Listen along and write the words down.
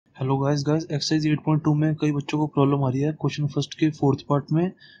Hello guys exercise 8.2 में कई बच्चों को प्रॉब्लम आ रही है क्वेश्चन फर्स्ट के फोर्थ पार्ट में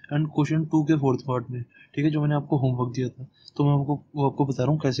एंड क्वेश्चन 2 के फोर्थ पार्ट में। ठीक है, जो मैंने आपको होमवर्क दिया था तो मैं आपको बता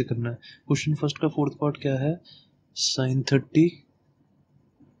रहा हूँ कैसे करना है। क्वेश्चन फर्स्ट का फोर्थ पार्ट क्या है? Sign 30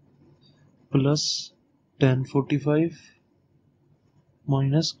 plus ten 45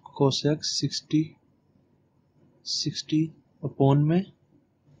 minus cosec 60 upon में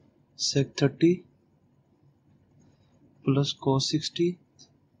सेक 30 प्लस कॉस 60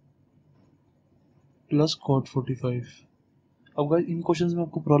 प्लस कॉट 45। अब गाइस इन क्वेश्चंस में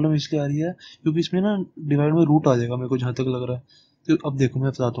आपको प्रॉब्लम इसलिए आ रही है क्योंकि इसमें ना डिवाइड में रूट आ जाएगा, मेरे को जहाँ तक लग रहा है। तो अब देखो मैं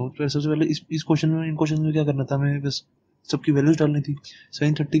बताता हूँ। तो सबसे पहले इस क्वेश्चन में इन क्वेश्चन में क्या करना था, हमें बस सबकी वैल्यूज डालनी थी।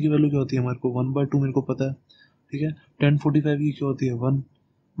 साइन 30 की वैल्यू क्या होती है हमारे को 1/2 मेरे को पता है। ठीक है, टेन 45 की क्या होती है 1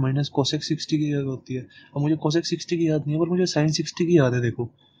 माइनस कोसेक 60 की क्या होती है। अब मुझे कोसेक 60 की याद नहीं है पर मुझे साइन 60 की याद है। देखो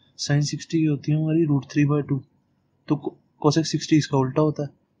साइन 60 की होती है हमारी √3/2। तो कोसेक 60 इसका उल्टा होता है,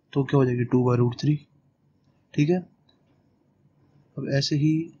 तो क्या हो जाएगी 2/√3। ठीक है, अब ऐसे ही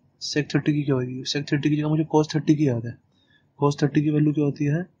सेक 30 की क्या होगी? सेक 30 की जगह मुझे कॉस 30 की याद है। कॉस 30 की वैल्यू क्या होती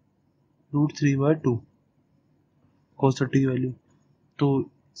है √3/2 कॉस 30 की वैल्यू।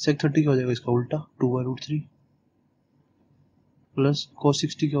 तो सेक 30 क्या हो जाएगा इसका उल्टा 2/√3 प्लस कॉस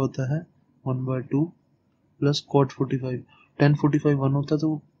 60 क्या होता है 1/2 प्लस कॉट 45। टेन 45 1 होता है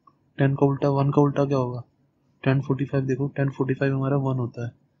तो टेन का उल्टा 1 का उल्टा क्या होगा टेन 45। देखो टेन 45 हमारा 1 होता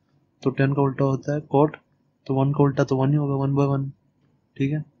है तो टेन का उल्टा होता है कॉट, तो 1 का उल्टा तो 1 ही होगा 1/1।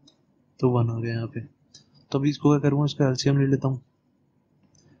 ठीक है, तो 1 आ गया यहाँ पे। तो अभी इसको क्या करूँगा, इसका एलसीएम ले लेता हूँ।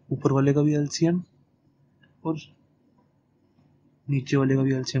 ऊपर वाले का भी एलसीएम और नीचे वाले का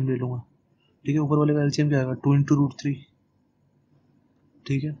भी एलसीएम ले लूंगा। ठीक है, ऊपर वाले का एलसीएम क्या आएगा 2 इंटू √3।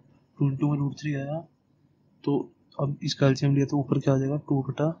 ठीक है, 2 इंटू में √3 आया तो अब इसका एलसीएम लिया तो ऊपर क्या आ जाएगा 2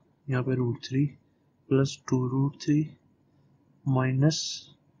 बटा यहाँ पे √3 प्लस 2√3 माइनस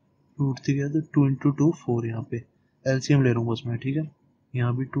 √3 क्या तो 2 इंटू 2 4। यहाँ पे एलसीएम ले रहा हूँ बस मैं। ठीक है,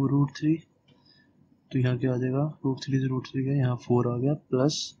 यहाँ भी 2√3 तो यहाँ क्या आ जाएगा √3 से √3 गया यहाँ 4 आ गया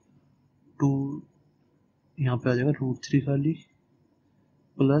प्लस 2 यहाँ पे आ जाएगा √3 खाली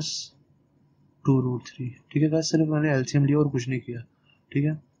प्लस 2√3। ठीक है गाइस, सिर्फ मैंने एलसीएम लिया और कुछ नहीं किया। ठीक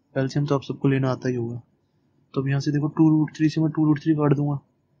है, एलसीएम तो आप सबको लेना आता ही होगा। तो अब यहाँ से देखो 2√3 से मैं 2√3 काट दूंगा,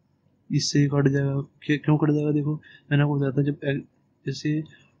 इससे ही कट जाएगा। क्यों कट जाएगा देखो मैंने आपको बताया था जब जैसे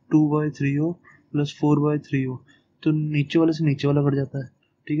 2/3 हो प्लस 4/3 हो तो नीचे वाले से नीचे वाला कट जाता है।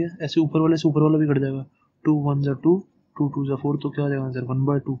 ठीक है, ऐसे ऊपर वाले से ऊपर वाला भी कट जाएगा। 2 1 जा 2 2 2 जा 4 तो क्या आ जाएगा आंसर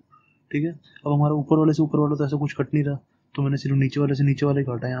 1/2। ठीक है, अब हमारा ऊपर वाले से ऊपर वाला तो ऐसा कुछ कट नहीं रहा तो मैंने सिर्फ नीचे वाले से नीचे वाला ही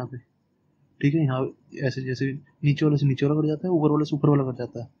काटा यहाँ पे। ठीक है, यहाँ ऐसे जैसे नीचे वाले से नीचे वाला कट जाता है ऊपर वाले से ऊपर वाला कट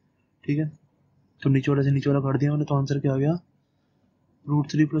जाता है। ठीक है, तो नीचे वाले से नीचे वाला काट दिया मैंने तो आंसर क्या आ गया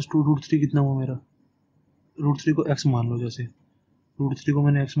 √3 प्लस 2√3 कितना हुआ मेरा √3 को x मान लो। जैसे √3 को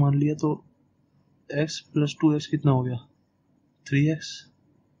मैंने x मान लिया तो x प्लस 2x कितना हो गया 3x।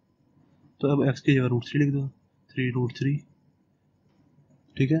 तो अब x की जगह √3 लिख दो 3√3।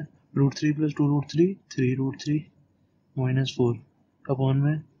 ठीक है, √3 प्लस 2√3 3√3 माइनस 4 अपॉन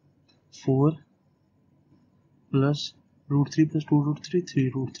में 4 प्लस √3 प्लस 2√3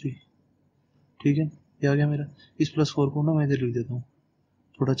 3√3। ठीक है, ये आ गया मेरा। इस प्लस 4 को ना मैं इधर लिख देता हूँ,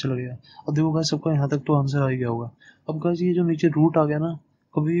 थोड़ा अच्छा लगेगा। अब देखो गाइस सबका यहाँ तक तो आंसर आ ही गया होगा। अब गाइस ये जो नीचे रूट आ गया ना,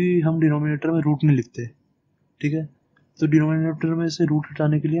 कभी हम डिनोमिनेटर में रूट नहीं लिखते। ठीक है, तो डिनोमिनेटर में से रूट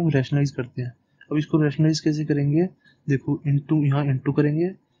हटाने के लिए हम रैशनलाइज करते हैं। अब इसको रैशनलाइज कैसे करेंगे, देखो इंटू यहाँ इंटू करेंगे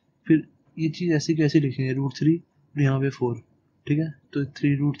फिर ये चीज़ ऐसी कैसे लिखेंगे √3 और यहाँ पे 4। ठीक है, तो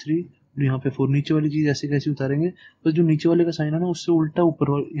 3√3 और यहाँ पे 4 नीचे वाली चीज़ ऐसे कैसे उतारेंगे, बस जो नीचे वाले का साइन है ना उससे उल्टा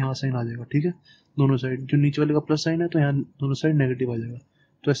ऊपर यहाँ साइन आ जाएगा। ठीक है, दोनों साइड जो नीचे वाले का प्लस साइन है तो यहाँ दोनों साइड नेगेटिव आ जाएगा।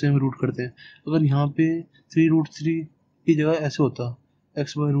 तो ऐसे हम रूट करते हैं। अगर यहाँ पे 3√3 की जगह ऐसे होता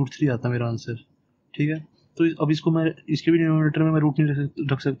x/√3 आता मेरा आंसर। ठीक है, तो अब इसको मैं इसके भी डिनोमिनेटर में मैं रूट नहीं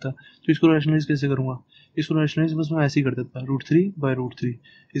रख सकता तो इसको रैशनलाइज कैसे करूँगा, इसको रैशनलाइज बस मैं ऐसे ही कर देता √3/√3।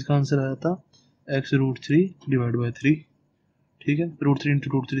 इसका आंसर आया था x√3/3। ठीक है, √3 इंटू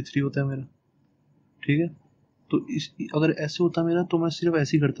 √3 3 होता है मेरा। ठीक है, तो इस अगर ऐसे होता मेरा तो मैं सिर्फ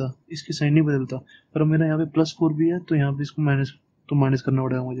ऐसे ही करता, इसकी साइन नहीं बदलता। पर अब मेरा यहाँ पे +4 भी है तो यहाँ पे इसको माइनस करना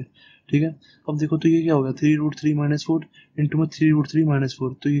पड़ेगा मुझे। ठीक है, अब देखो तो ये क्या हो गया 3√3 माइनस 4 इंटू में 3√3 माइनस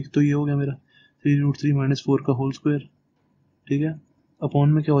 4 तो ये हो गया मेरा 3√3 माइनस 4 का होल स्क्वायर। ठीक है, अपॉन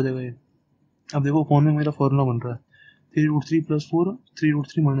में क्या हो जाएगा ये, अब देखो अपॉन में मेरा फॉर्मूला बन रहा है 3√3 प्लस 4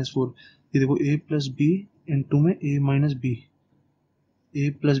 3√3 माइनस 4। ये देखो a प्लस बी इंटू में a minus B, A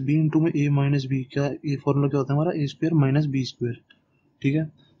plus B into में ए माइनस बी। क्या ये फॉर्मूला क्या होता है हमारा a² माइनस b²। ठीक है,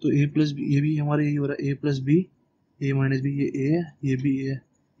 तो a प्लस बी ये भी हमारे यही हो रहा है a plus B A minus B, ये a है ये b है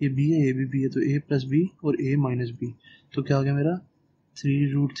ये b है ये भी b है तो a प्लस बी और a माइनस बी। तो क्या आ गया मेरा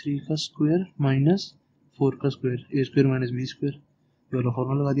 3√3 का स्क्वायर माइनस 4 का स्क्वायर, ए स्क्वायर माइनस बी स्क्वायर, ये वाला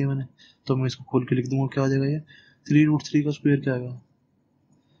फॉर्मूला लगा दिया मैंने। तो मैं इसको खोल के लिख दूंगा, क्या आ जाएगा ये 3√3 का स्क्वायर क्या आएगा,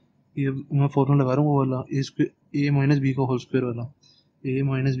 ये मैं फॉर्मूला लगा रहा हूँ वो वाला, ए स्क्वायर ए माइनस बी का होल स्क्वायर वाला, ए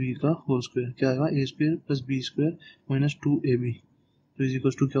माइनस बी का होल स्क्वायर क्या आएगा, ए square plus B square minus 2ab, तो इज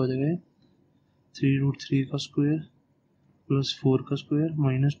इक्वल टू क्या हो जाएगा 3√3 का स्क्वायर प्लस 4 का स्क्वायर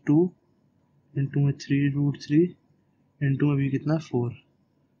माइनस 2 इंटू में 3√3 इंटू में बी कितना 4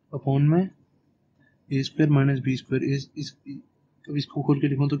 अपॉन में ए स्क्वायर माइनस बी स्क्वायर, अब इसको खोल के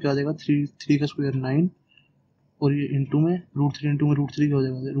लिखूँ तो क्या आ जाएगा 3 का स्क्वायर 9 और ये इंटू में √3 क्या हो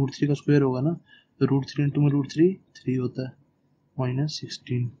जाएगा, √3 का स्क्वायर होगा ना, तो √3 इंटू में √3 3 होता है माइनस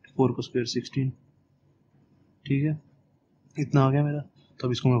 16, 4 का स्क्वायर 16, ठीक है इतना आ गया मेरा। तो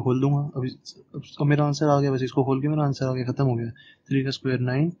अब इसको मैं खोल दूंगा, अब मेरा आंसर आ गया, बस इसको खोल के मेरा आंसर आ गया, खत्म हो गया। 3 का स्क्वायर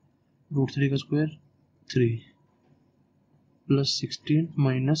 9, √3 का स्क्वायर 3 प्लस 16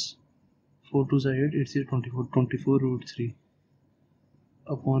 माइनस 4 2 8 8 24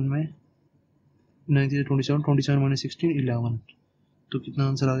 अपॉन में 9 27 माइनस 16 11, तो कितना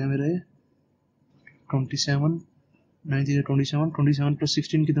आंसर आ गया मेरा ये 27, 9 27 प्लस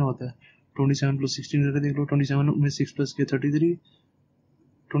 16 कितना होता है, 27 प्लस 16 करके देख लो, 27 में 6 प्लस किया 33,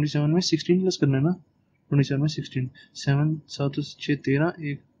 27 में 16 प्लस करना है ना, 27 में 16, 7 7 6 13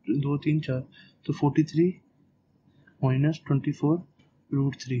 1 2 3 4, तो 43 माइनस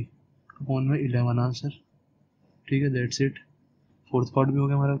 24√3 अपॉन में 11 आंसर, ठीक है दैट्स इट। फोर्थ पार्ट भी हो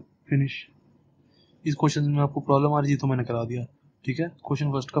गया हमारा फिनिश। इस क्वेश्चन में आपको प्रॉब्लम आ रही थी तो मैंने करा दिया, ठीक है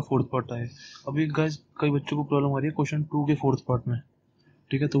क्वेश्चन फर्स्ट का फोर्थ पार्ट आए। अभी गाइस कई बच्चों को प्रॉब्लम आ रही है क्वेश्चन 2 के फोर्थ पार्ट में,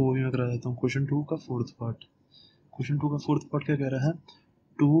 ठीक है तो वो भी मैं करा देता हूँ। क्वेश्चन 2 का फोर्थ पार्ट, क्वेश्चन 2 का फोर्थ पार्ट क्या कह रहा है,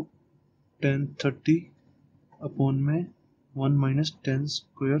 2 10 30 अपॉन में 1 माइनस 10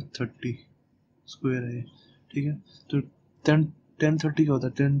 स्क्वायर 30 स्क्वायर है, ठीक है तो 10 30 क्या होता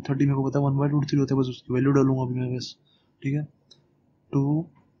है, 10 30 मेरे को पता है 1/√3 होता है, बस उसकी वैल्यू डालूंगा अभी मैं बस, ठीक है 2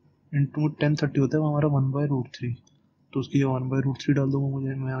 इंटू 10 30 होता है वो हमारा 1/√3, तो उसकी 1/√3 डाल दूंगा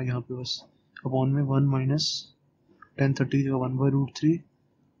मुझे मैं यहाँ पे बस, अपॉन में 1 माइनस 10 30 की जगह 1/√3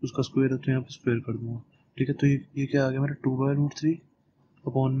 उसका स्क्वायर है तो यहाँ पे स्क्वायर कर दूंगा, ठीक है तो ये क्या आ गया मेरा 2/√3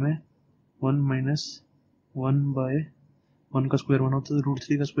 अपॉन में 1 माइनस 1/1 का स्क्वायर 1 होता है, तो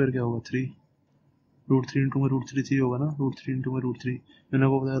 √3 का स्क्वायर क्या होगा 3, √3 इंटू में √3 3 होगा ना, √3 इंटू में √3 मैंने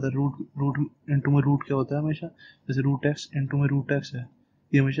आपको बताया था, रूट रूट इंटू में रूट क्या होता है हमेशा, जैसे √x इंटू में √x है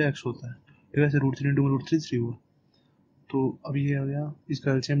ये हमेशा x होता है, ठीक है ऐसे √3 इंटू में √3 3 हुआ, तो अभी ये आ गया,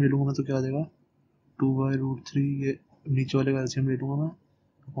 इसका एलसीएम ले लूंगा मैं तो क्या आ जाएगा 2/√3, ये नीचे वाले का एलसीएम ले लूंगा मैं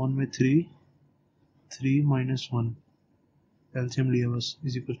अपॉन में 3 माइनस 1 एलसीएम लिया बस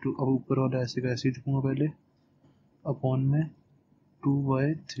इज इक्वल टू, अब ऊपर वाला ऐसे का ऐसे ही लिखूंगा पहले अपॉन में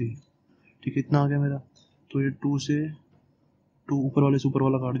 2/3, ठीक है इतना आ गया मेरा, तो ये 2 से 2 ऊपर वाले से ऊपर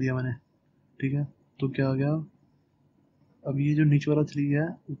वाला काट दिया मैंने, ठीक है तो क्या आ गया, अब ये जो नीचे वाला 3 है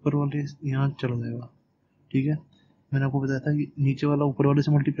ऊपर वाले यहाँ चला जाएगा, ठीक है मैंने आपको बताया था कि नीचे वाला ऊपर वाले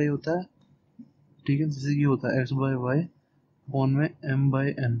से मल्टीप्लाई होता है, ठीक है जैसे ये होता है x/y अपॉन में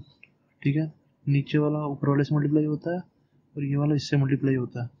m/n, ठीक है नीचे वाला ऊपर वाले से मल्टीप्लाई होता है और ये वाला इससे मल्टीप्लाई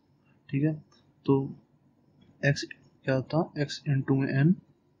होता है, ठीक है तो x क्या होता है x इंटू में n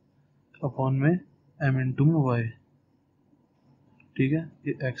अपॉन में m इंटू में y, ठीक है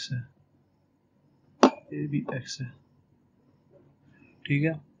ये x है ये भी x है, ठीक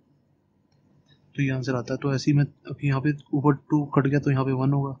है तो ये आंसर आता है, तो ऐसे ही मैं अब यहाँ पे ऊपर 2 कट गया तो यहाँ पे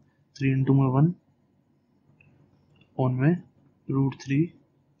 1 होगा, 3 इंटू में 1 अपॉन में √3,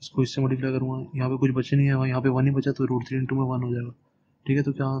 इसको इससे मल्टीप्लाई करूँगा यहाँ पे कुछ बचे नहीं है, यहाँ पे 1 ही बचा तो √3 इंटू में 1 हो जाएगा, ठीक है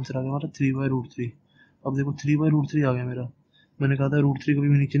तो क्या आंसर आ गया हमारा 3/√3। अब देखो 3/√3 आ गया मेरा, मैंने कहा था √3 कभी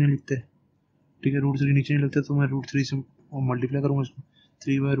भी नीचे नहीं लिखते, ठीक है √3 नीचे नहीं लिखते तो मैं √3 से मल्टीप्लाई करूँगा इसको,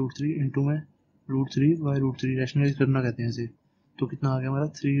 3/√3 इंटू में √3/√3 रैशनलाइज करना कहते हैं इसे, तो कितना आ गया हमारा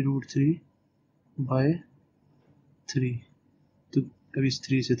 3√3/3, तो अभी इस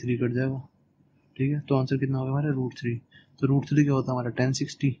 3 से 3 कट जाएगा, ठीक है तो आंसर कितना होगा हमारा √3, तो √3 क्या होता है हमारा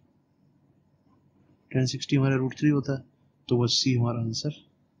 1060 हमारा √3 होता है, तो बस सी हमारा आंसर,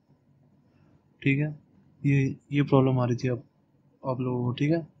 ठीक है ये प्रॉब्लम आ रही थी अब आप लोगों को,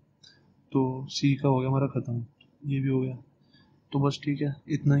 ठीक है तो सी का हो गया हमारा ख़त्म, ये भी हो गया, तो बस ठीक है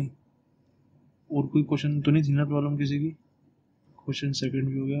इतना ही, और कोई क्वेश्चन तो नहीं थी ना प्रॉब्लम किसी की, क्वेश्चन सेकंड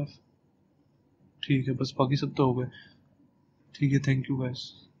भी हो गया, ठीक है बस बाकी सब तो हो गए, ठीक है थैंक यू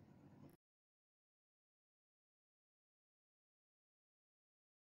गाइस।